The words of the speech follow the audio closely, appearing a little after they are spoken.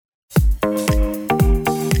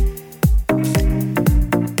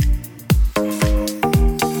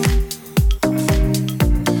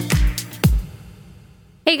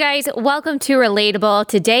Hey guys, welcome to Relatable.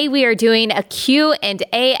 Today we are doing a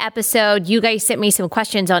Q&A episode. You guys sent me some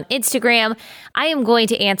questions on Instagram. I am going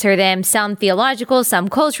to answer them, some theological, some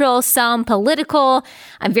cultural, some political.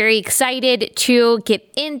 I'm very excited to get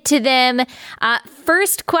into them.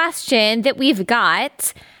 First question that we've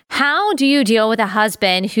got: how do you deal with a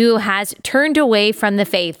husband who has turned away from the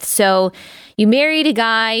faith? So you married a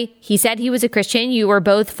guy, he said he was a Christian, you were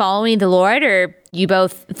both following the Lord, or you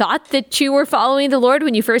both thought that you were following the Lord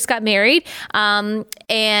when you first got married.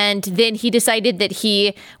 And then he decided that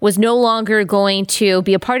he was no longer going to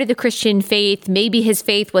be a part of the Christian faith. Maybe his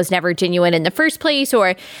faith was never genuine in the first place,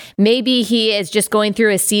 or maybe he is just going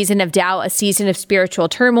through a season of doubt, a season of spiritual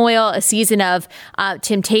turmoil, a season of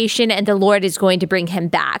temptation, and the Lord is going to bring him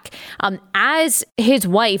back. As his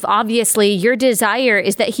wife, obviously, your desire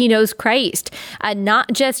is that he knows Christ,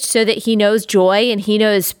 not just so that he knows joy and he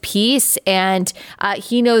knows peace and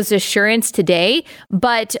he knows assurance today,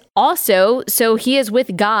 but also so he is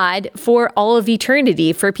with God for all of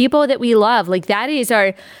eternity, for people that we love. Like, that is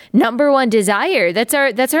our number one desire. That's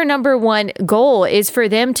our number one goal, is for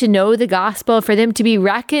them to know the gospel, for them to be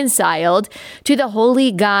reconciled to the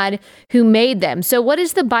holy God who made them. So what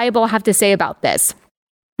does the Bible have to say about this?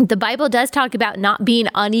 The Bible does talk about not being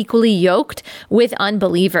unequally yoked with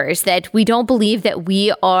unbelievers, that we don't believe that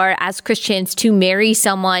we are, as Christians, to marry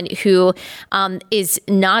someone who is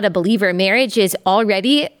not a believer. Marriage is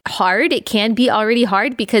already hard. It can be already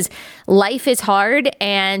hard because life is hard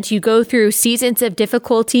and you go through seasons of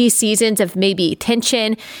difficulty, seasons of maybe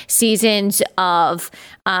tension, seasons of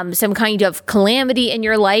some kind of calamity in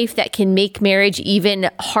your life that can make marriage even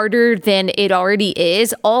harder than it already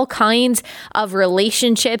is. All kinds of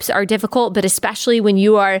relationships are difficult, but especially when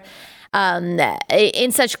you are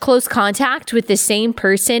in such close contact with the same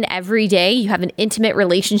person every day. You have an intimate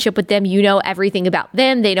relationship with them. You know everything about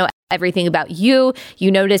them. They know everything about you. You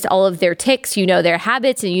notice all of their tics, you know their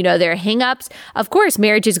habits, and you know their hangups. Of course,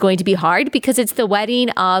 marriage is going to be hard because it's the wedding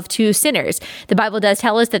of two sinners. The Bible does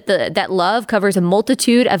tell us that that love covers a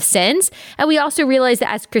multitude of sins. And we also realize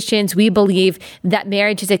that as Christians, we believe that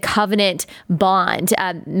marriage is a covenant bond.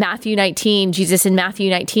 Matthew 19, Jesus in Matthew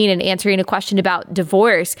 19, and answering a question about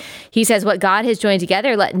divorce, he says, what God has joined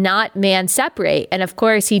together, let not man separate. And of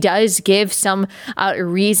course, he does give some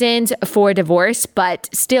reasons for divorce, but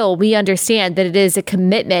still, we understand that it is a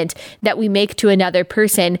commitment that we make to another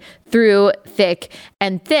person through thick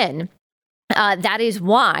and thin. That is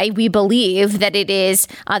why we believe that it is,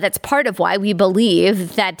 that's part of why we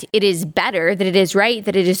believe that it is better, that it is right,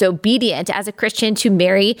 that it is obedient as a Christian to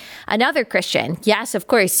marry another Christian. Yes, of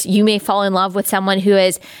course, you may fall in love with someone who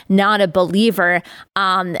is not a believer,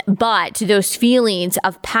 but those feelings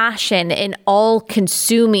of passion and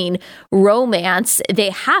all-consuming romance,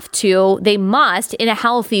 they must, in a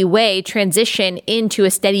healthy way, transition into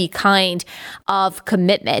a steady kind of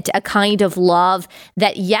commitment, a kind of love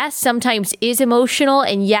that, yes, sometimes is emotional,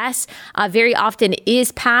 and yes, very often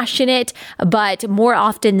is passionate, but more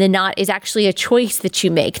often than not is actually a choice that you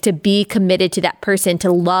make to be committed to that person,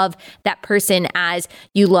 to love that person as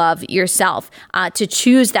you love yourself, to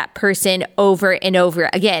choose that person over and over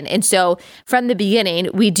again. And so from the beginning,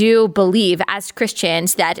 we do believe as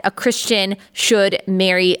Christians that a Christian should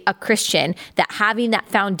marry a Christian, that having that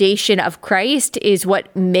foundation of Christ is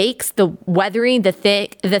what makes the weathering the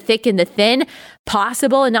thick and the thin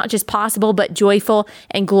possible, and not just possible, but joyful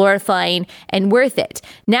and glorifying and worth it.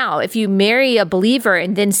 Now, if you marry a believer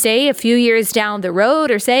and then say a few years down the road,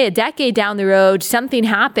 or say a decade down the road, something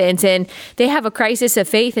happens and they have a crisis of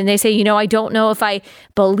faith and they say, I don't know if I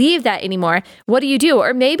believe that anymore. What do you do?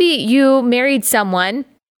 Or maybe you married someone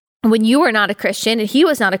when you were not a Christian and he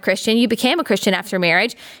was not a Christian. You became a Christian after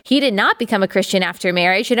marriage. He did not become a Christian after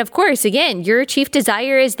marriage. And of course, again, your chief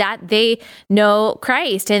desire is that they know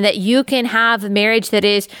Christ and that you can have a marriage that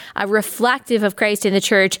is reflective of Christ in the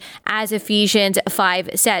church, as Ephesians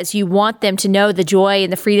 5 says. You want them to know the joy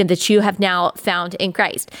and the freedom that you have now found in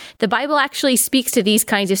Christ. The Bible actually speaks to these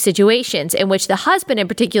kinds of situations in which the husband in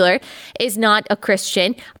particular is not a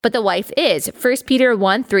Christian, but the wife is. 1 Peter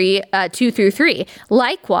 2-3.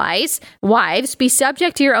 Likewise, wives, be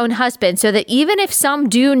subject to your own husband, so that even if some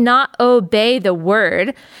do not obey the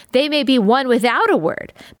word, they may be won without a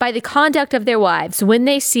word by the conduct of their wives, when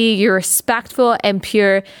they see your respectful and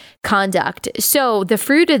pure conduct. So the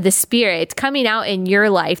fruit of the Spirit coming out in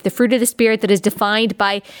your life, the fruit of the Spirit that is defined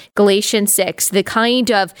by Galatians 6, the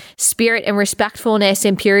kind of spirit and respectfulness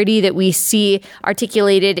and purity that we see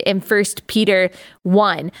articulated in 1 Peter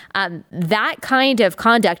 1, that kind of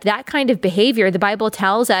conduct, that kind of behavior, the Bible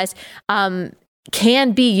tells us,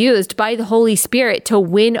 can be used by the Holy Spirit to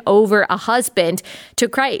win over a husband to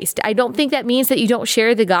Christ. I don't think that means that you don't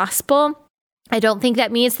share the gospel. I don't think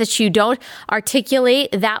that means that you don't articulate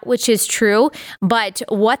that which is true. But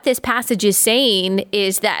what this passage is saying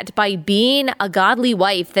is that by being a godly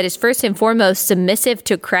wife that is first and foremost submissive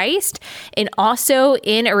to Christ, and also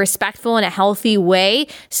in a respectful and a healthy way,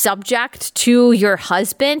 subject to your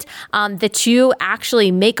husband, that you actually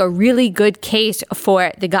make a really good case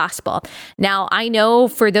for the gospel. Now, I know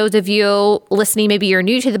for those of you listening, maybe you're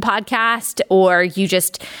new to the podcast, or you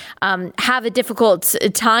just have a difficult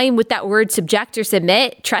time with that word subject or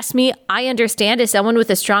submit. Trust me, I understand, as someone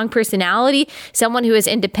with a strong personality, someone who is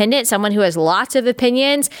independent, someone who has lots of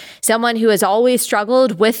opinions, someone who has always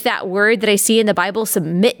struggled with that word that I see in the Bible,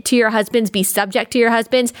 submit to your husbands, be subject to your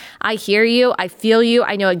husbands. I hear you. I feel you.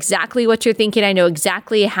 I know exactly what you're thinking. I know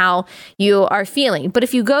exactly how you are feeling. But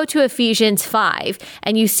if you go to Ephesians 5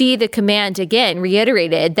 and you see the command again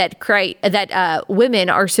reiterated that women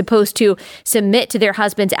are supposed to submit to their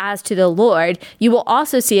husbands as to the Lord, you will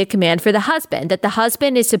also see a command for the husband, that the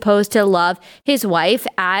husband is supposed to love his wife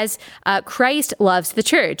as Christ loves the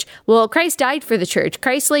church. Well, Christ died for the church.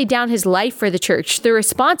 Christ laid down his life for the church. The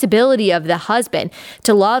responsibility of the husband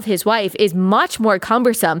to love his wife is much more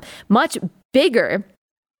cumbersome, much bigger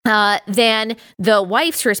than the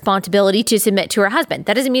wife's responsibility to submit to her husband.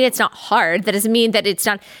 That doesn't mean it's not hard. That doesn't mean that it's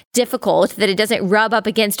not difficult, that it doesn't rub up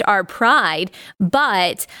against our pride.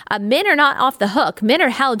 But men are not off the hook. Men are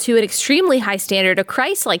held to an extremely high standard, a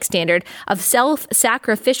Christ-like standard of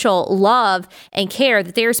self-sacrificial love and care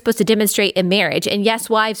that they are supposed to demonstrate in marriage. And yes,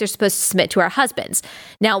 wives are supposed to submit to our husbands.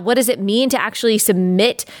 Now, what does it mean to actually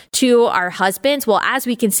submit to our husbands? Well, as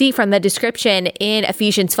we can see from the description in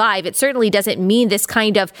Ephesians 5, it certainly doesn't mean this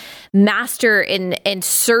kind of master and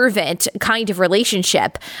servant kind of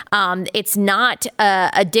relationship. It's not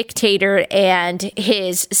a dictator and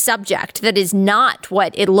his subject. That is not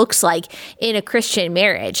what it looks like in a Christian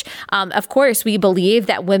marriage. Of course, we believe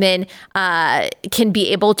that women can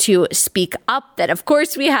be able to speak up, that of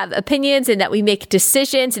course we have opinions and that we make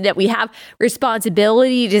decisions and that we have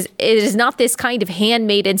responsibility. It is not this kind of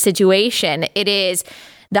handmaiden situation. It is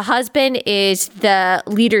the husband is the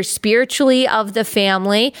leader spiritually of the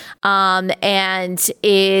family, and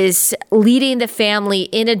is leading the family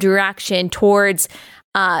in a direction towards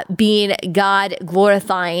being God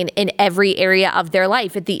glorifying in every area of their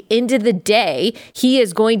life. At the end of the day, he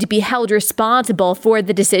is going to be held responsible for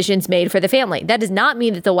the decisions made for the family. That does not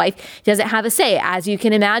mean that the wife doesn't have a say. As you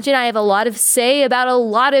can imagine, I have a lot of say about a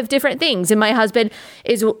lot of different things, and my husband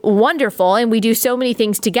is wonderful, and we do so many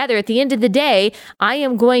things together. At the end of the day, I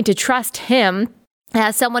am going to trust him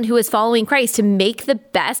as someone who is following Christ to make the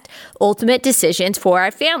best ultimate decisions for our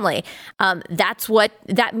family. That's what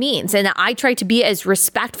that means. And I try to be as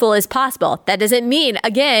respectful as possible. That doesn't mean,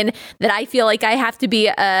 again, that I feel like I have to be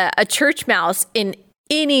a church mouse in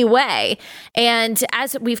any way. And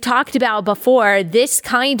as we've talked about before, this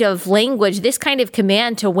kind of language, this kind of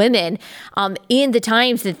command to women in the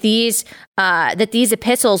times that these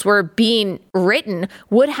epistles were being written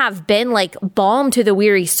would have been like balm to the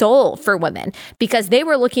weary soul for women, because they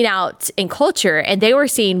were looking out in culture and they were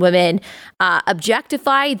seeing women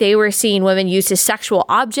objectified. They were seeing women used as sexual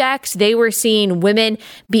objects. They were seeing women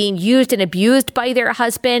being used and abused by their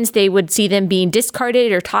husbands. They would see them being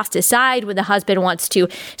discarded or tossed aside when the husband wants to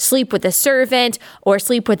sleep with a servant or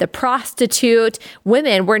sleep with a prostitute.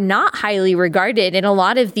 Women were not highly regarded in a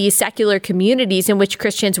lot of these secular communities in which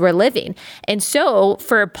Christians were living. And so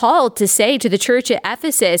for Paul to say to the church at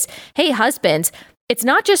Ephesus, hey, husbands, it's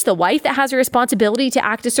not just the wife that has a responsibility to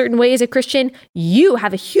act a certain way as a Christian. You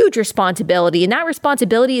have a huge responsibility, and that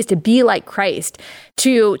responsibility is to be like Christ,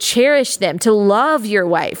 to cherish them, to love your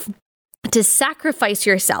wife, to sacrifice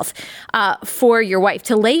yourself for your wife,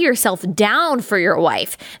 to lay yourself down for your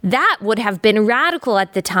wife. That would have been radical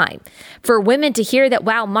at the time. For women to hear that,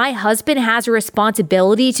 wow, my husband has a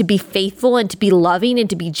responsibility to be faithful and to be loving and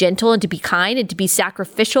to be gentle and to be kind and to be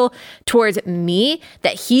sacrificial towards me,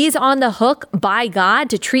 that he's on the hook by God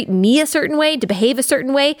to treat me a certain way, to behave a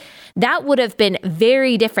certain way. That would have been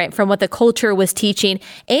very different from what the culture was teaching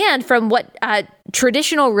and from what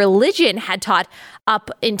traditional religion had taught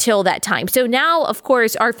up until that time. So now, of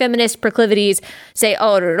course, our feminist proclivities say,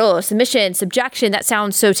 oh, submission, subjection, that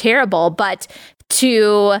sounds so terrible. But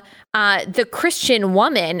to the Christian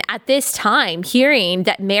woman at this time, hearing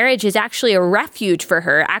that marriage is actually a refuge for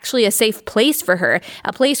her, actually a safe place for her,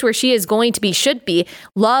 a place where she is going to be, should be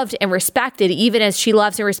loved and respected, even as she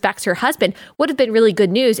loves and respects her husband, would have been really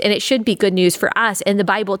good news. And it should be good news for us. And the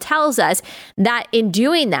Bible tells us that in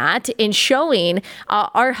doing that, in showing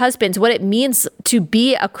our husbands what it means to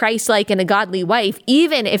be a Christ-like and a godly wife,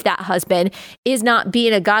 even if that husband is not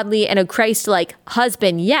being a godly and a Christ-like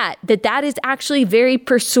husband yet, that is actually very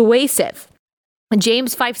persuasive.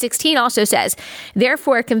 James 5:16 also says,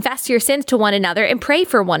 therefore confess your sins to one another and pray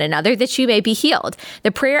for one another that you may be healed.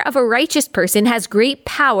 The prayer of a righteous person has great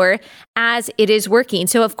power as it is working.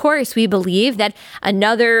 So of course we believe that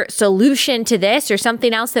another solution to this, or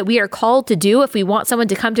something else that we are called to do if we want someone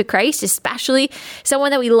to come to Christ, especially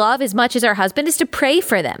someone that we love as much as our husband, is to pray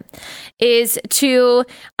for them, is to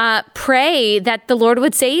pray that the Lord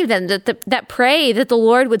would save them, that pray that the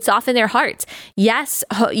Lord would soften their hearts. Yes,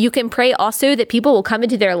 you can pray also that people will come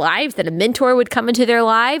into their lives, that a mentor would come into their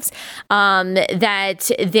lives,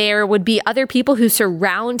 that there would be other people who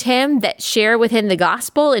surround him that share with him the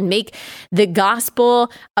gospel and make the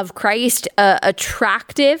gospel of Christ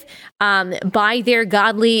attractive by their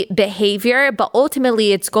godly behavior. But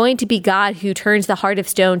ultimately, it's going to be God who turns the heart of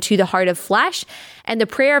stone to the heart of flesh. And the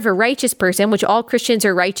prayer of a righteous person, which all Christians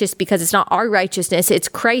are righteous because it's not our righteousness, it's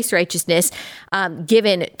Christ's righteousness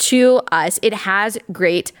given to us, it has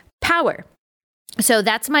great power. So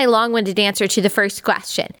that's my long-winded answer to the first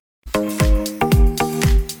question.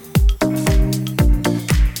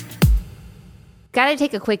 Got to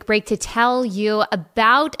take a quick break to tell you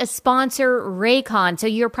about a sponsor, Raycon. So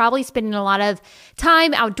you're probably spending a lot of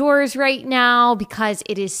time outdoors right now because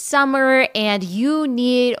it is summer and you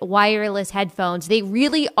need wireless headphones. They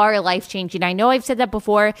really are life-changing. I know I've said that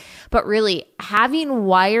before, but really having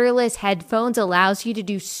wireless headphones allows you to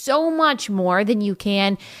do so much more than you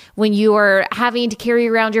can when you are having to carry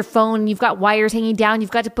around your phone. You've got wires hanging down.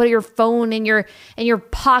 You've got to put your phone in your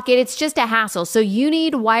pocket. It's just a hassle. So you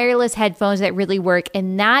need wireless headphones that really work.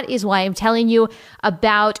 And that is why I'm telling you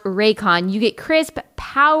about Raycon. You get crisp,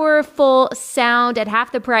 powerful sound at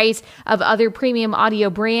half the price of other premium audio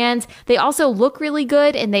brands. They also look really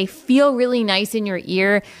good and they feel really nice in your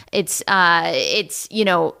ear. It's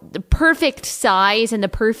the perfect size and the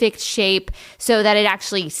perfect shape so that it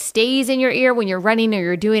actually stays in your ear when you're running or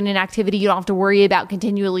you're doing an activity. You don't have to worry about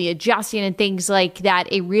continually adjusting and things like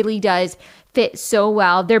that. It really does fit so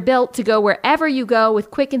well. They're built to go wherever you go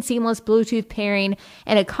with quick and seamless Bluetooth pairing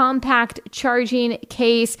and a compact charging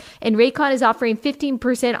case. And Raycon is offering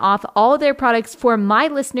 15% off all of their products for my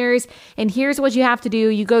listeners. And here's what you have to do.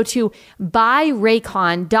 You go to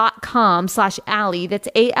buyraycon.com/Allie. That's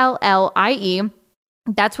ALLIE.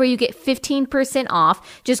 That's where you get 15%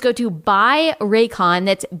 off. Just go to buyraycon,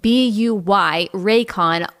 that's BUY,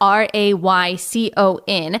 Raycon,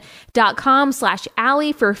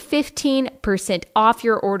 RAYCON.com/Allie for 15% off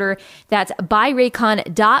your order. That's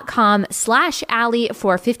buyraycon.com/Allie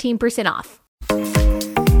for 15% off.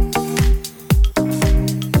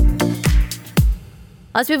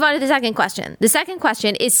 Let's move on to the second question. The second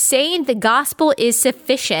question is saying the gospel is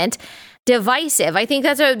sufficient divisive? I think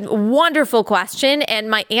that's a wonderful question. And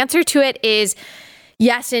my answer to it is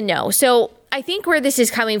yes and no. So I think where this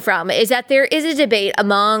is coming from is that there is a debate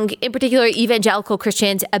among, in particular, evangelical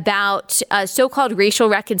Christians about so-called racial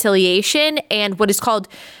reconciliation and what is called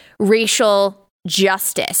racial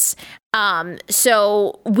justice.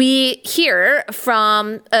 So we hear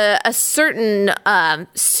from a certain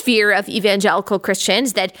sphere of evangelical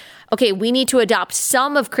Christians that, okay, we need to adopt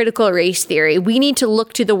some of critical race theory. We need to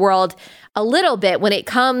look to the world a little bit when it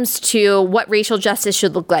comes to what racial justice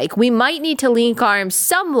should look like. We might need to link arms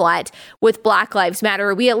somewhat with Black Lives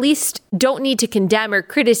Matter. We at least don't need to condemn or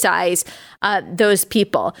criticize those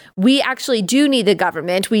people. We actually do need the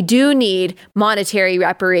government. We do need monetary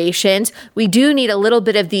reparations. We do need a little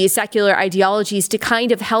bit of these secular ideologies to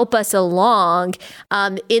kind of help us along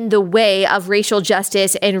in the way of racial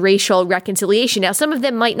justice and racial reconciliation. Now, some of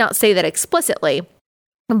them might not say that explicitly,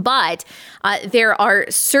 but there are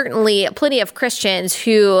certainly plenty of Christians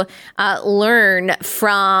who learn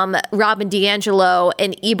from Robin DiAngelo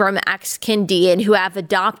and Ibram X. Kendi and who have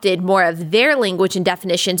adopted more of their language and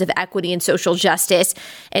definitions of equity and social justice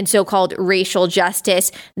and so-called racial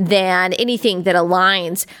justice than anything that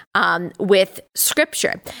aligns with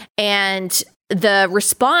Scripture. And the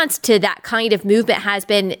response to that kind of movement has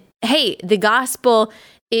been, hey, the gospel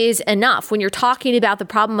is enough. When you're talking about the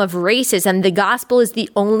problem of racism, the gospel is the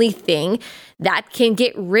only thing that can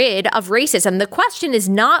get rid of racism. The question is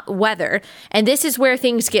not whether, and this is where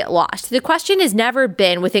things get lost. The question has never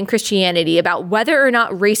been within Christianity about whether or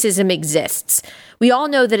not racism exists. We all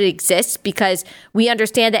know that it exists because we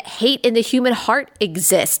understand that hate in the human heart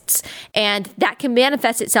exists. And that can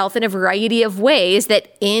manifest itself in a variety of ways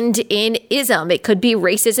that end in ism. It could be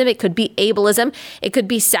racism. It could be ableism. It could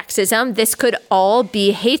be sexism. This could all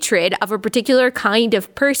be hatred of a particular kind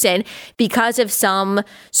of person because of some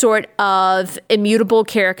sort of immutable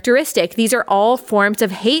characteristic. These are all forms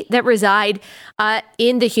of hate that reside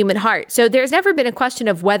in the human heart. So there's never been a question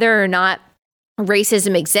of whether or not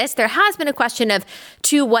racism exists. There has been a question of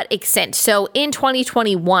to what extent. So in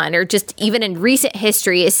 2021, or just even in recent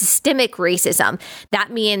history, is systemic racism. That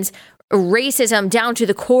means racism down to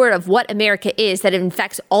the core of what America is, that it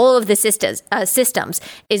infects all of the systems.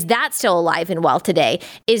 Is that still alive and well today?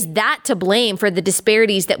 Is that to blame for the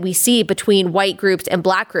disparities that we see between white groups and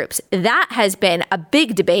black groups? That has been a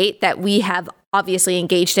big debate that we have obviously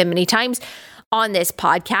engaged in many times on this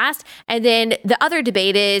podcast. And then the other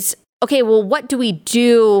debate is, okay, well, what do we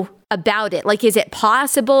do about it? Like, is it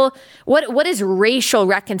possible? What is racial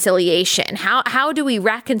reconciliation? How do we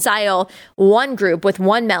reconcile one group with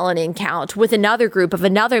one melanin count with another group of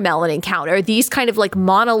another melanin count? Are these kind of like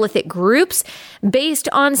monolithic groups based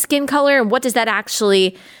on skin color? And what does that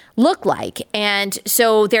actually look like? And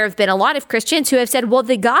so there have been a lot of Christians who have said, well,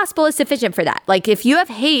 the gospel is sufficient for that. Like, if you have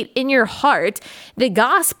hate in your heart, the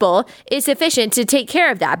gospel is sufficient to take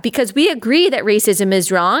care of that, because we agree that racism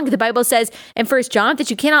is wrong. The Bible says in 1 John that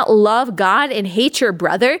you cannot love God and hate your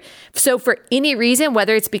brother. So for any reason,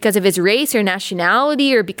 whether it's because of his race or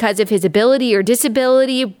nationality, or because of his ability or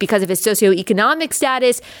disability, because of his socioeconomic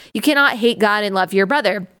status, you cannot hate God and love your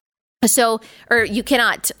brother. Or you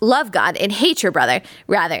cannot love God and hate your brother,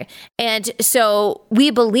 rather. And so we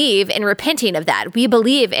believe in repenting of that. We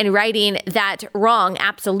believe in righting that wrong,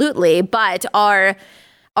 absolutely. But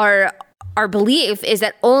our belief is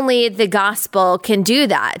that only the gospel can do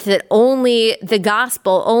that only the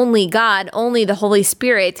gospel, only God, only the Holy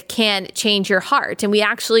Spirit can change your heart. And we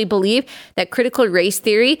actually believe that critical race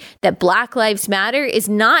theory, that Black Lives Matter, is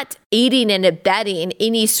not aiding and abetting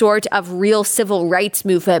any sort of real civil rights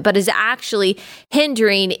movement, but is actually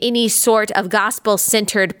hindering any sort of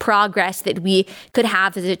gospel-centered progress that we could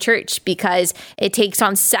have as a church, because it takes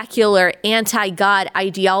on secular anti-God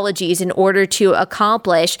ideologies in order to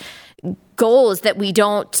accomplish goals that we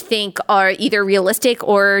don't think are either realistic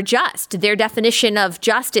or just. Their definition of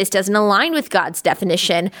justice doesn't align with God's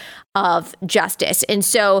definition of justice. And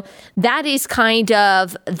so that is kind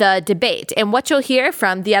of the debate. And what you'll hear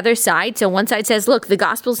from the other side, so one side says, look, the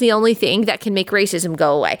gospel is the only thing that can make racism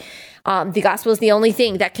go away. The gospel is the only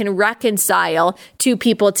thing that can reconcile two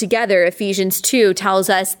people together. Ephesians 2 tells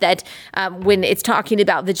us that when it's talking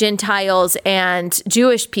about the Gentiles and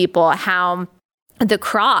Jewish people, how the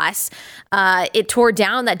cross, it tore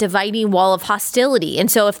down that dividing wall of hostility.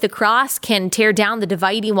 And so if the cross can tear down the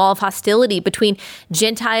dividing wall of hostility between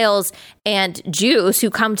Gentiles and Jews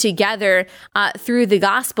who come together through the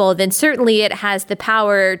gospel, then certainly it has the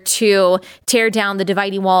power to tear down the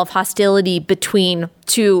dividing wall of hostility between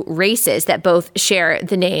two races that both share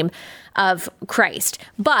the name of Christ.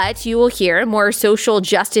 But you will hear more social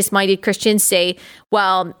justice-minded Christians say,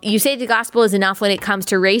 well, you say the gospel is enough when it comes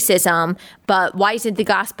to racism, but why isn't the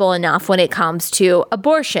gospel enough when it comes to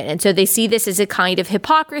abortion? And so they see this as a kind of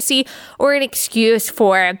hypocrisy or an excuse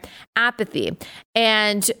for apathy.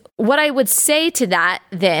 And what I would say to that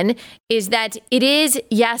then is that it is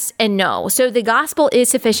yes and no. So the gospel is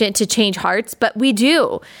sufficient to change hearts, but we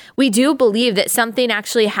do believe that something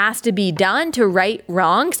actually has to be done to right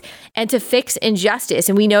wrongs and to fix injustice.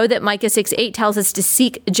 And we know that Micah 6:8 tells us to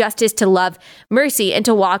seek justice, to love mercy, and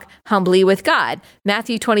to walk humbly with God.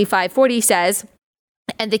 Matthew 25:40 says,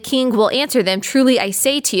 and the king will answer them, truly I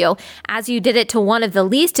say to you, as you did it to one of the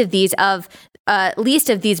least of these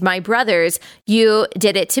my brothers, you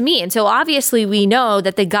did it to me. And so obviously we know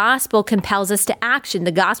that the gospel compels us to action.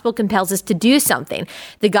 The gospel compels us to do something.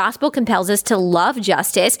 The gospel compels us to love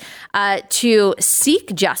justice, to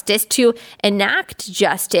seek justice, to enact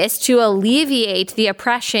justice, to alleviate the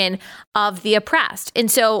oppression of the oppressed.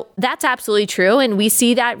 And so that's absolutely true. And we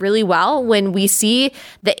see that really well when we see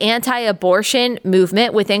the anti-abortion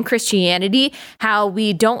movement within Christianity, how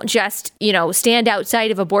we don't just, stand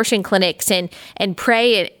outside of abortion clinics and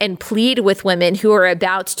pray and plead with women who are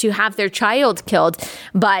about to have their child killed,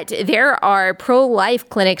 but there are pro-life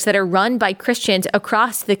clinics that are run by Christians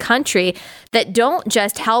across the country that don't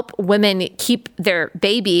just help women keep their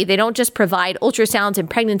baby. They don't just provide ultrasounds and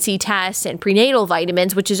pregnancy tests and prenatal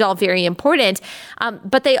vitamins, which is all very important,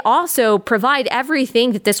 but they also provide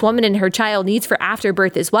everything that this woman and her child needs for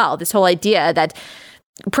afterbirth as well. This whole idea that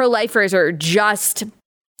pro-lifers are just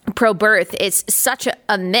pro-birth is such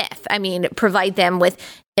a myth. I mean, provide them with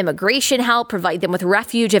immigration help, provide them with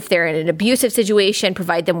refuge if they're in an abusive situation,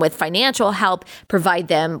 provide them with financial help, provide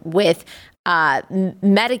them with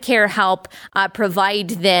Medicare help, provide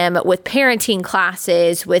them with parenting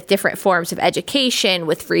classes, with different forms of education,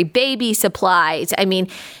 with free baby supplies. I mean,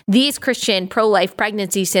 these Christian pro-life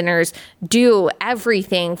pregnancy centers do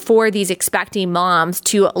everything for these expecting moms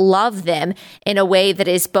to love them in a way that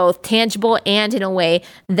is both tangible and in a way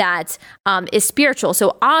that is spiritual.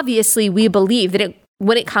 So obviously we believe that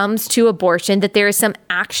when it comes to abortion, that there is some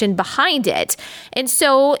action behind it. And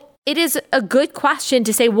so it is a good question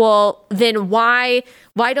to say, well, then why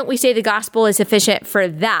don't we say the gospel is sufficient for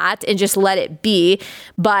that and just let it be?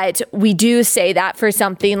 But we do say that for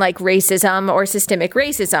something like racism or systemic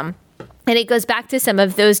racism. And it goes back to some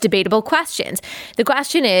of those debatable questions. The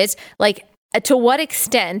question is, to what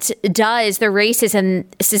extent does the racism,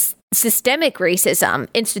 systemic racism,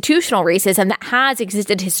 institutional racism that has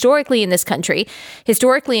existed historically in this country,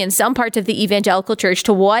 historically in some parts of the evangelical church,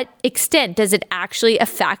 to what extent does it actually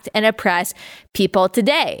affect and oppress people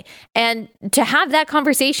today? And to have that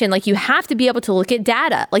conversation, you have to be able to look at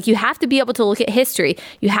data, you have to be able to look at history,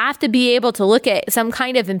 you have to be able to look at some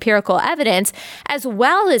kind of empirical evidence, as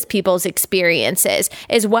well as people's experiences,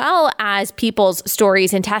 as well as people's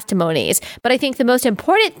stories and testimonies. But I think the most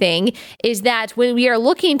important thing is that when we are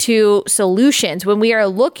looking to solutions, when we are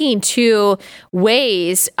looking to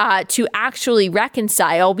ways to actually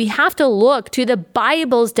reconcile, we have to look to the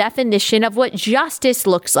Bible's definition of what justice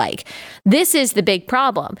looks like. This is the big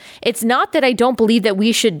problem. It's not that I don't believe that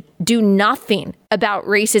we should do nothing about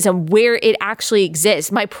racism where it actually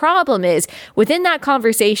exists. My problem is within that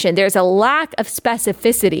conversation, there's a lack of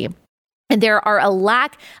specificity. And there are a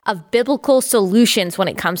lack of biblical solutions when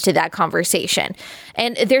it comes to that conversation.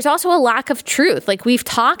 And there's also a lack of truth. We've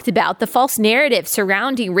talked about the false narrative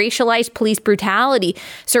surrounding racialized police brutality,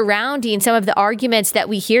 surrounding some of the arguments that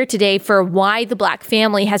we hear today for why the Black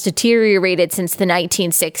family has deteriorated since the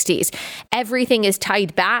 1960s. Everything is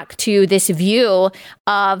tied back to this view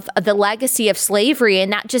of the legacy of slavery,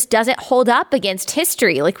 and that just doesn't hold up against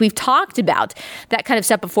history. We've talked about that kind of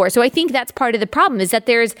stuff before. So I think that's part of the problem, is that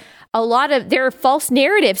there are false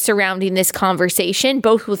narratives surrounding this conversation,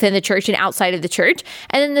 both within the church and outside of the church.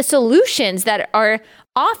 And then the solutions that are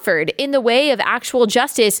offered in the way of actual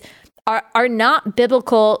justice are not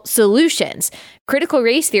biblical solutions. Critical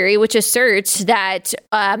race theory, which asserts that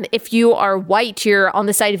if you are white, you're on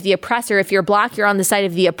the side of the oppressor. If you're Black, you're on the side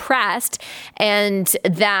of the oppressed. And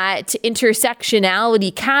that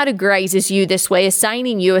intersectionality categorizes you this way,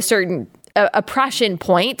 assigning you a certain oppression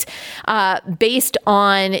point based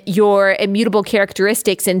on your immutable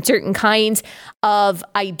characteristics and certain kinds of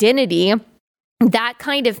identity. That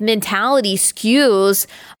kind of mentality skews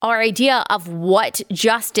our idea of what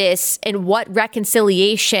justice and what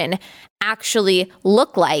reconciliation actually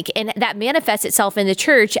look like. And that manifests itself in the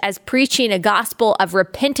church as preaching a gospel of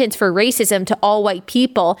repentance for racism to all white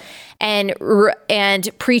people, and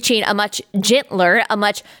preaching a much gentler, a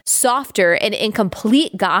much softer and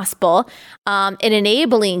incomplete gospel, an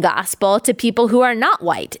enabling gospel to people who are not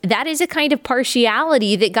white. That is a kind of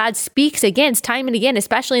partiality that God speaks against time and again,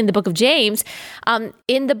 especially in the book of James,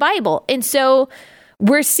 in the Bible. And so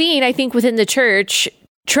we're seeing, I think, within the church,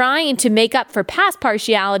 trying to make up for past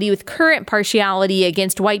partiality with current partiality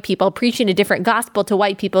against white people, preaching a different gospel to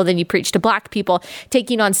white people than you preach to Black people,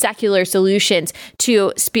 taking on secular solutions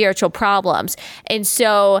to spiritual problems. And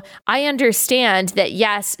so I understand that,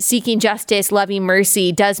 yes, seeking justice, loving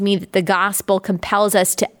mercy does mean that the gospel compels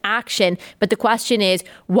us to action. But the question is,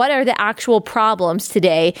 what are the actual problems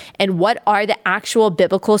today, and what are the actual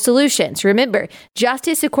biblical solutions? Remember,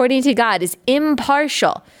 justice according to God is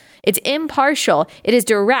impartial. It's impartial, it is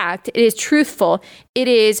direct, it is truthful, it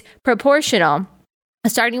is proportional.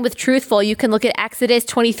 Starting with truthful, you can look at Exodus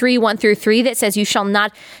 23, 1-3 that says, you shall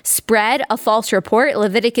not spread a false report.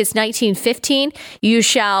 Leviticus 19:15, you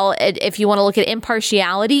shall, if you want to look at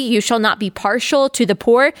impartiality, you shall not be partial to the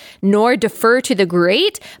poor, nor defer to the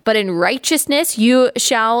great, but in righteousness you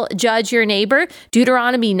shall judge your neighbor.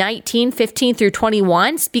 Deuteronomy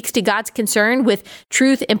 19:15-21 speaks to God's concern with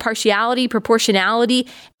truth, impartiality, proportionality,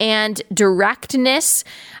 and directness.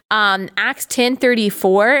 Acts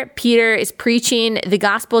 10:34, Peter is preaching the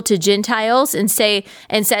gospel to Gentiles and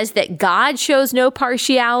says that God shows no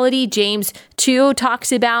partiality. James 2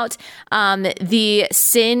 talks about the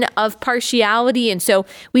sin of partiality. And so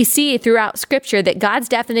we see throughout Scripture that God's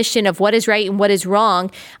definition of what is right and what is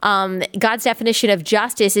wrong, God's definition of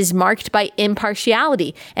justice is marked by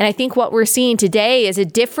impartiality. And I think what we're seeing today is a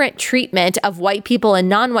different treatment of white people and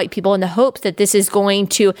non-white people in the hopes that this is going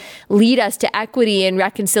to lead us to equity and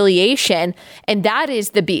reconciliation. And that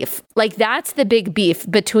is the beef. Like, that's the big beef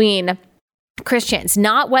between Christians,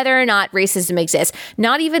 not whether or not racism exists,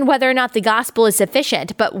 not even whether or not the gospel is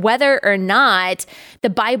sufficient, but whether or not the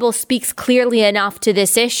Bible speaks clearly enough to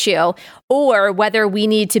this issue, or whether we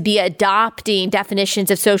need to be adopting definitions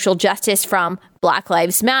of social justice from Black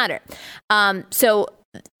Lives Matter. So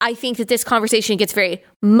I think that this conversation gets very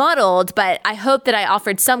muddled, but I hope that I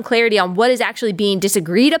offered some clarity on what is actually being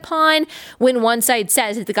disagreed upon when one side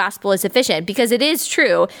says that the gospel is sufficient, because it is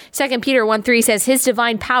true. 2 Peter 1:3 says, his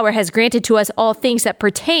divine power has granted to us all things that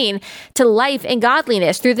pertain to life and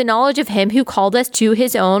godliness through the knowledge of him who called us to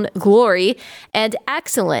his own glory and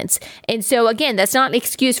excellence. And so again, that's not an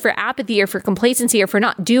excuse for apathy or for complacency or for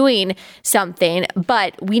not doing something,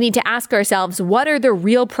 but we need to ask ourselves, what are the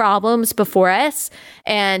real problems before us?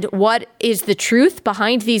 And what is the truth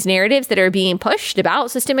behind these narratives that are being pushed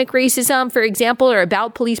about systemic racism, for example, or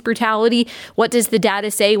about police brutality? What does the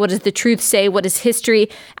data say? What does the truth say? What does history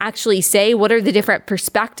actually say? What are the different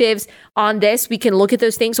perspectives on this? We can look at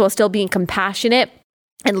those things while still being compassionate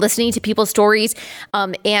and listening to people's stories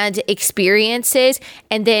and experiences.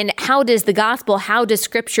 And then how does the gospel, how does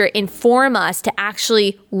scripture inform us to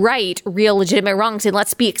actually right real legitimate wrongs? And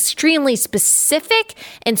let's be extremely specific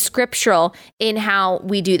and scriptural in how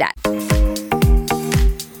we do that.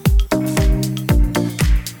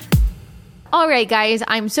 All right, guys,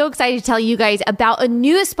 I'm so excited to tell you guys about a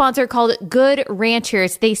new sponsor called Good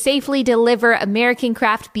Ranchers. They safely deliver American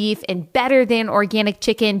craft beef and better than organic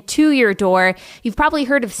chicken to your door. You've probably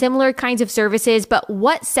heard of similar kinds of services, but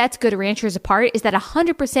what sets Good Ranchers apart is that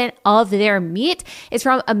 100% of their meat is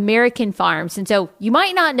from American farms. And so you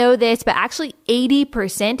might not know this, but actually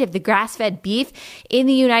 80% of the grass-fed beef in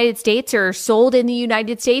the United States or sold in the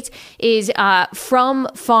United States is from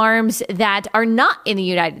farms that are not in the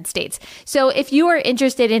United States. So if you are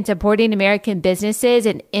interested in supporting American businesses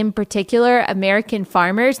and in particular American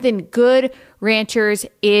farmers, then Good Ranchers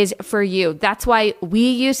is for you. That's why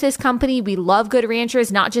we use this company. We love Good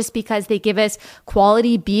Ranchers, not just because they give us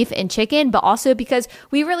quality beef and chicken, but also because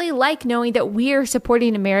we really like knowing that we are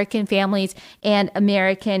supporting American families and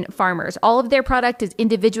American farmers. All of their product is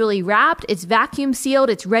individually wrapped, it's vacuum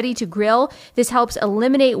sealed, it's ready to grill. This helps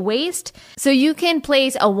eliminate waste. So you can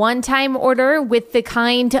place a one-time order with the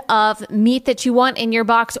kind of meat that you want in your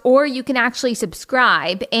box, or you can actually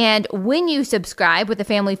subscribe. And when you subscribe with the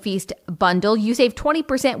Family Feast bundle, you save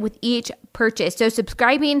 20% with each purchase. So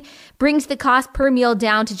subscribing brings the cost per meal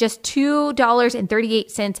down to just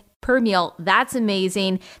 $2.38 per meal. That's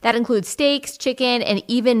amazing. That includes steaks, chicken, and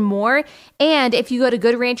even more. And if you go to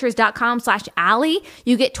goodranchers.com/Allie,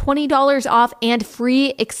 you get $20 off and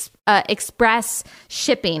free express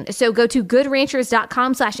shipping. So go to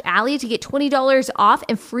goodranchers.com/Allie to get $20 off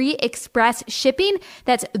and free express shipping.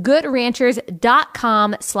 That's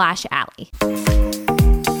goodranchers.com/Allie.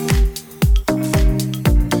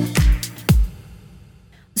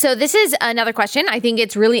 So this is another question. I think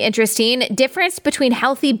it's really interesting. Difference between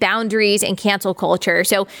healthy boundaries and cancel culture.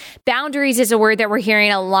 So boundaries is a word that we're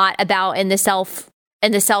hearing a lot about in the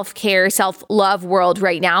self-care, self-love world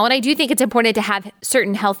right now. And I do think it's important to have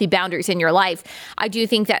certain healthy boundaries in your life. I do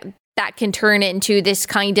think that can turn into this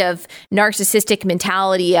kind of narcissistic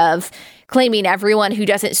mentality of claiming everyone who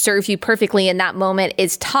doesn't serve you perfectly in that moment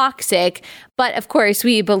is toxic. But of course,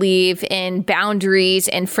 we believe in boundaries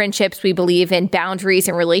and friendships. We believe in boundaries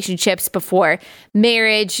and relationships before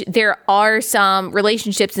marriage. There are some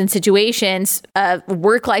relationships and situations.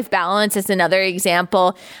 Work-life balance is another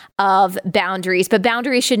example of boundaries. But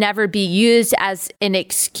boundaries should never be used as an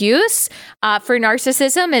excuse for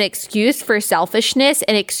narcissism, an excuse for selfishness,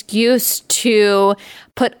 an excuse to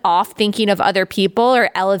put off thinking of other people or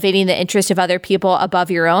elevating the interest of other people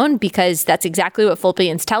above your own, because that's exactly what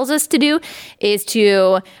Philippians tells us to do is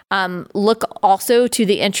to look also to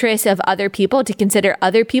the interests of other people, to consider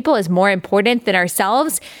other people as more important than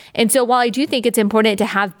ourselves. And so while I do think it's important to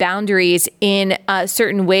have boundaries in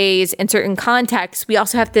certain ways and certain contexts, we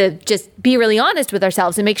also have to just be really honest with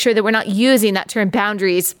ourselves and make sure that we're not using that term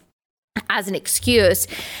boundaries as an excuse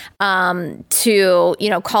to,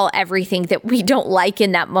 call everything that we don't like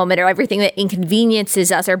in that moment or everything that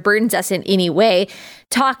inconveniences us or burdens us in any way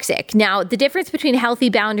toxic. Now, the difference between healthy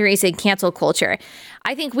boundaries and cancel culture,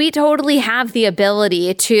 I think we totally have the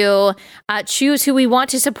ability to choose who we want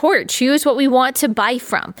to support, choose what we want to buy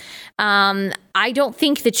from. I don't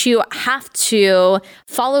think that you have to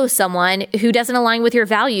follow someone who doesn't align with your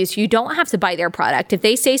values. You don't have to buy their product. If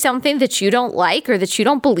they say something that you don't like or that you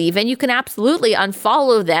don't believe in, you can absolutely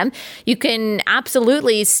unfollow them. You can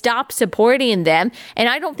absolutely stop supporting them. And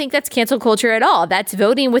I don't think that's cancel culture at all. That's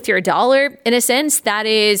voting with your dollar in a sense. That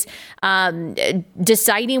is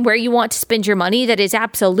deciding where you want to spend your money. That is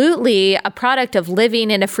absolutely a product of living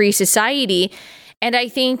in a free society. And I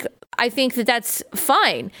think that that's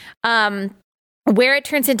fine. Where it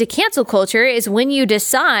turns into cancel culture is when you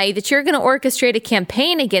decide that you're going to orchestrate a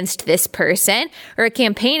campaign against this person or a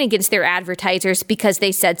campaign against their advertisers because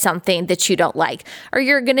they said something that you don't like, or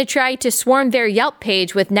you're going to try to swarm their Yelp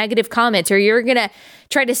page with negative comments, or you're going to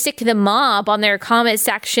try to sick the mob on their comment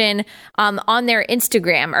section on their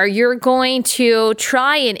Instagram, or you're going to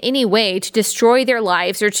try in any way to destroy their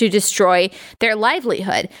lives or to destroy their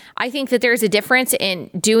livelihood. I think that there's a difference in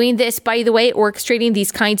doing this, by the way, orchestrating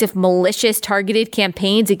these kinds of malicious targeted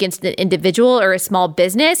campaigns against an individual or a small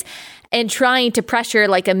business, and trying to pressure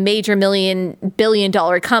like a major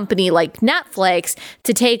billion-dollar company like Netflix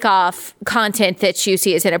to take off content that you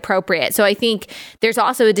see as inappropriate. So I think there's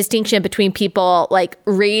also a distinction between people like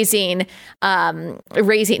raising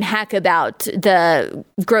heck about the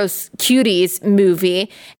Gross Cuties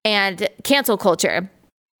movie and cancel culture.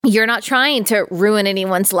 You're not trying to ruin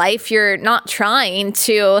anyone's life. You're not trying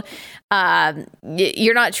to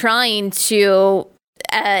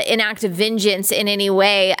enact vengeance in any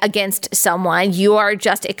way against someone. You are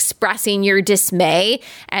just expressing your dismay,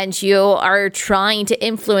 and you are trying to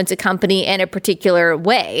influence a company in a particular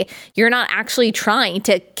way. You're not actually trying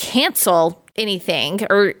to cancel anything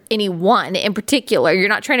or anyone in particular. You're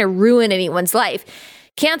not trying to ruin anyone's life.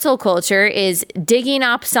 Cancel culture is digging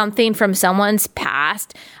up something from someone's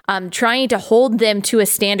past, trying to hold them to a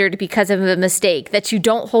standard because of a mistake that you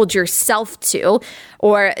don't hold yourself to,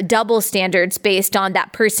 or double standards based on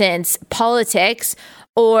that person's politics,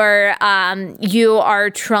 or you are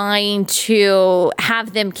trying to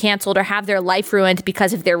have them canceled or have their life ruined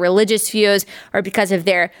because of their religious views or because of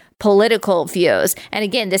their political views. And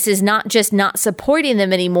again, this is not just not supporting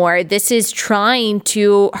them anymore. This is trying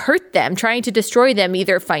to hurt them, trying to destroy them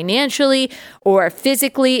either financially or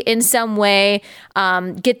physically in some way,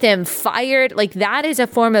 get them fired. Like, that is a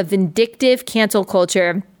form of vindictive cancel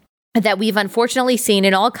culture that we've unfortunately seen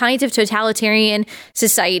in all kinds of totalitarian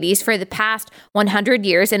societies for the past 100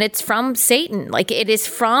 years. And it's from Satan. Like, it is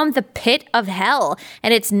from the pit of hell.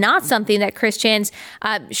 And it's not something that Christians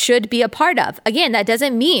should be a part of. Again, that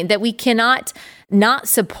doesn't mean that we cannot not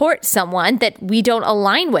support someone that we don't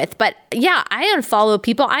align with. But yeah, I unfollow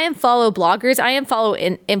people. I unfollow bloggers. I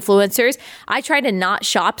unfollow influencers. I try to not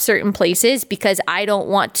shop certain places because I don't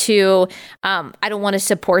want to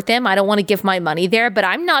support them. I don't want to give my money there, but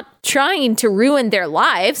I'm not trying to ruin their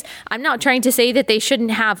lives. I'm not trying to say that they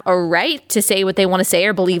shouldn't have a right to say what they want to say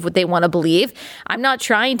or believe what they want to believe. I'm not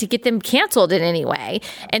trying to get them canceled in any way.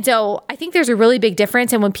 And so I think there's a really big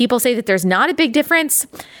difference. And when people say that there's not a big difference,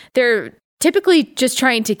 they're typically just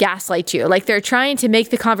trying to gaslight you. Like, they're trying to make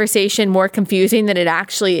the conversation more confusing than it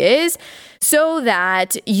actually is, so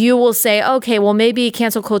that you will say, okay, well, maybe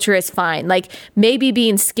cancel culture is fine. Like, maybe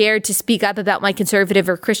being scared to speak up about my conservative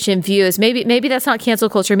or Christian views, maybe that's not cancel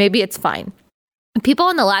culture. Maybe it's fine. People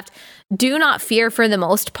on the left do not fear, for the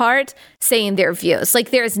most part, saying their views. Like,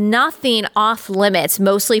 there's nothing off limits,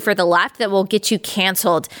 mostly for the left, that will get you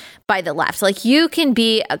canceled by the left. Like, you can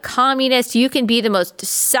be a communist, you can be the most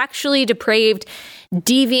sexually depraved,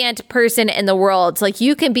 deviant person in the world. Like,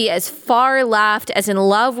 you can be as far left, as in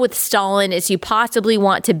love with Stalin as you possibly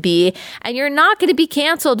want to be, and you're not going to be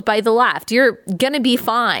canceled by the left. You're going to be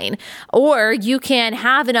fine. Or you can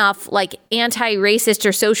have enough like anti-racist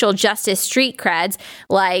or social justice street creds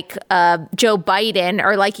like Joe Biden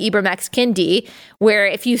or like Ibram X. Kendi, where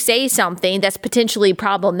if you say something that's potentially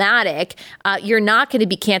problematic, you're not going to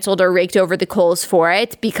be canceled or raked over the coals for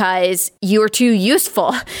it because you're too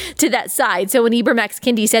useful to that side. So when Ibram Max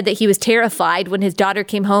Kendi said that he was terrified when his daughter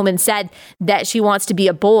came home and said that she wants to be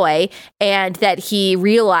a boy, and that he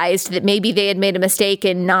realized that maybe they had made a mistake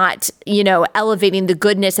in not, elevating the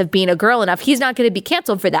goodness of being a girl enough. He's not going to be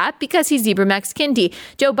canceled for that because he's Ibram X. Kendi.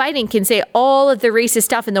 Joe Biden can say all of the racist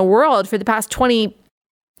stuff in the world for the past 20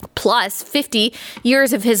 plus 50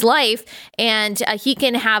 years of his life, and he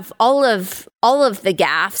can have all of the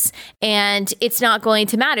gaffes, and it's not going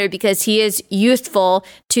to matter because he is useful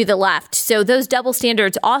to the left. So those double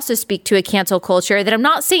standards also speak to a cancel culture that I'm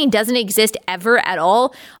not saying doesn't exist ever at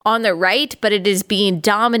all on the right, but it is being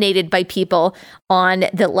dominated by people on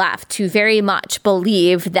the left who very much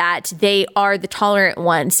believe that they are the tolerant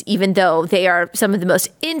ones, even though they are some of the most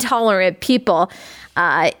intolerant people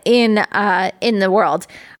in the world.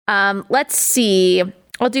 Let's see.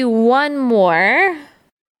 I'll do one more.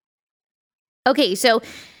 Okay, so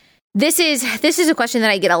this is a question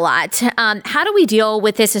that I get a lot. How do we deal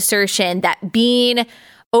with this assertion that being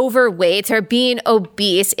overweight or being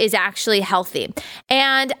obese is actually healthy?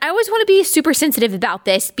 And I always want to be super sensitive about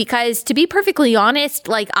this because, to be perfectly honest,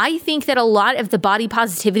 I think that a lot of the body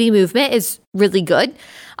positivity movement is really good.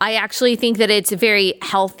 I actually think that it's very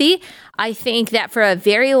healthy. I think that for a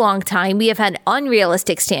very long time, we have had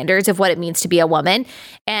unrealistic standards of what it means to be a woman.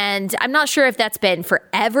 And I'm not sure if that's been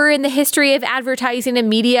forever in the history of advertising and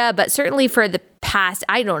media, but certainly for the past,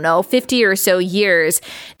 50 or so years,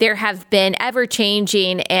 there have been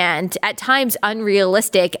ever-changing and at times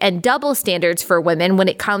unrealistic and double standards for women when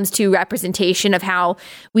it comes to representation of how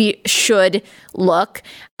we should look.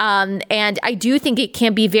 And I do think it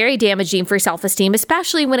can be very damaging for self-esteem,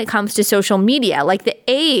 especially when it comes to social media. The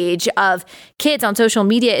age of kids on social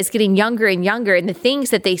media is getting younger and younger, and the things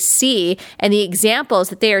that they see and the examples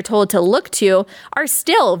that they are told to look to are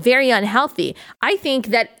still very unhealthy. I think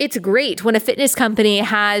that it's great when a fitness company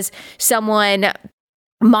has someone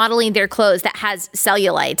modeling their clothes that has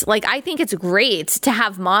cellulite. I think it's great to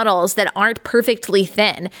have models that aren't perfectly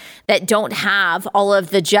thin, that don't have all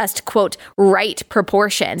of the just, quote, right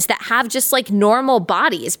proportions, that have just normal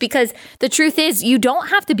bodies. Because the truth is, you don't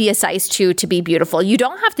have to be a size 2 to be beautiful. You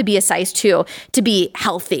don't have to be a size 2 to be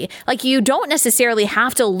healthy. You don't necessarily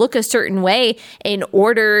have to look a certain way in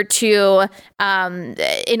order to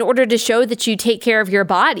show that you take care of your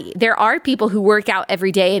body. There are people who work out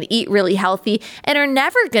every day and eat really healthy and are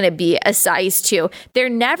never going to be a size 2. They're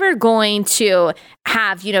never going to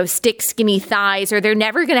have, stick skinny thighs, or they're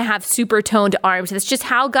never going to have super toned arms. That's just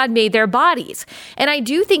how God made their bodies. And I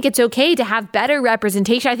do think it's okay to have better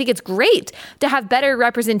representation. I think it's great to have better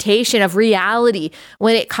representation of reality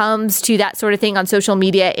when it comes to that sort of thing on social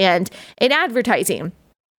media and in advertising.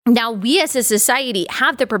 Now, we as a society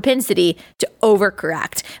have the propensity to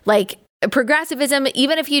overcorrect. Progressivism,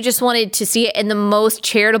 even if you just wanted to see it in the most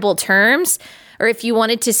charitable terms, or if you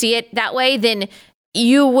wanted to see it that way, then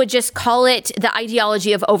you would just call it the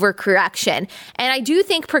ideology of overcorrection. And I do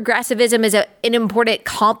think progressivism is an important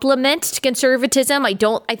complement to conservatism. I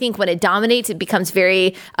think when it dominates, it becomes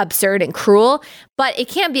very absurd and cruel, but it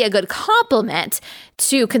can be a good complement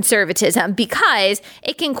to conservatism because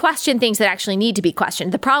it can question things that actually need to be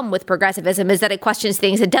questioned. The problem with progressivism is that it questions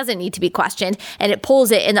things that doesn't need to be questioned, and it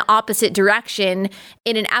pulls it in the opposite direction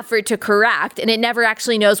in an effort to correct, and it never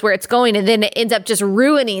actually knows where it's going, and then it ends up just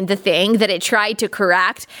ruining the thing that it tried to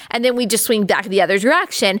correct, and then we just swing back the other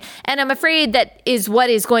direction. And I'm afraid that is what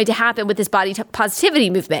is going to happen with this body positivity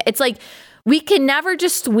movement. It's we can never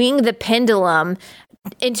just swing the pendulum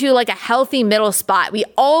into a healthy middle spot. We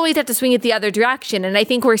always have to swing it the other direction. And I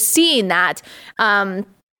think we're seeing that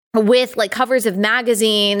with covers of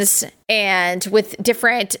magazines and with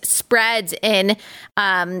different spreads in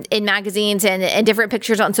magazines and different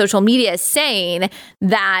pictures on social media saying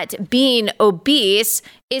that being obese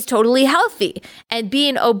is totally healthy, and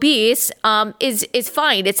being obese is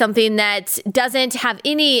fine. It's something that doesn't have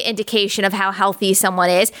any indication of how healthy someone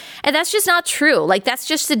is, and that's just not true. That's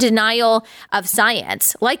just a denial of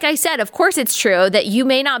science. Like I said, of course it's true that you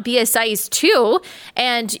may not be a size 2,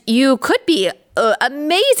 and you could be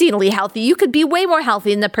amazingly healthy. You could be way more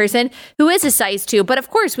healthy than the person who is a size 2. But of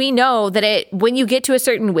course, we know that when you get to a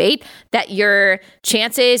certain weight, that your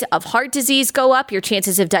chances of heart disease go up, your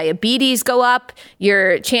chances of diabetes go up,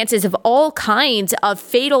 your chances of all kinds of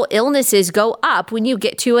fatal illnesses go up when you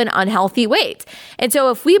get to an unhealthy weight. And so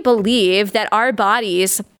if we believe that our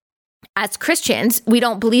bodies, as Christians, we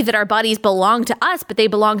don't believe that our bodies belong to us, but they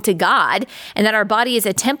belong to God, and that our body is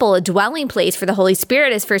a temple, a dwelling place for the Holy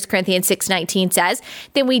Spirit, as 1 Corinthians 6:19 says,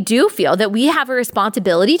 then we do feel that we have a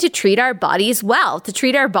responsibility to treat our bodies well, to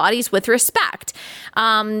treat our bodies with respect.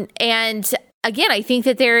 And again, I think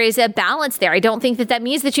that there is a balance there. I don't think that that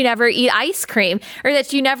means that you never eat ice cream or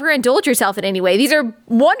that you never indulge yourself in any way. These are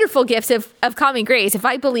wonderful gifts of common grace. If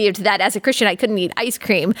I believed that as a Christian I couldn't eat ice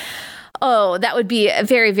cream, oh, that would be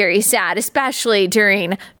very, very sad, especially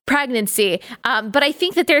during pregnancy. But I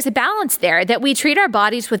think that there's a balance there, that we treat our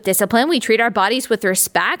bodies with discipline, we treat our bodies with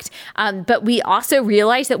respect, but we also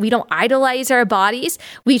realize that we don't idolize our bodies.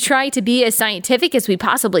 We try to be as scientific as we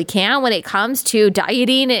possibly can when it comes to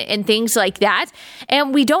dieting and things like that.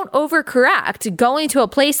 And we don't overcorrect, going to a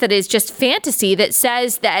place that is just fantasy that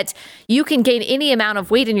says that you can gain any amount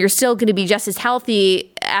of weight and you're still going to be just as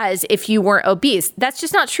healthy as if you weren't obese. That's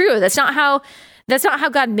just not true. That's not how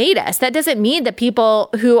God made us. That doesn't mean that people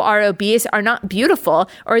who are obese are not beautiful,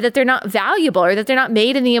 or that they're not valuable, or that they're not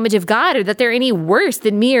made in the image of God, or that they're any worse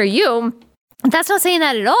than me or you. That's not saying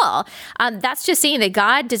that at all. That's just saying that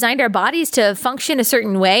God designed our bodies to function a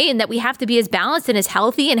certain way, and that we have to be as balanced and as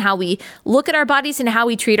healthy in how we look at our bodies and how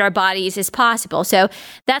we treat our bodies as possible. So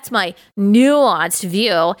that's my nuanced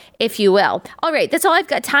view, if you will. All right, that's all I've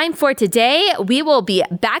got time for today. We will be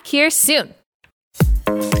back here soon.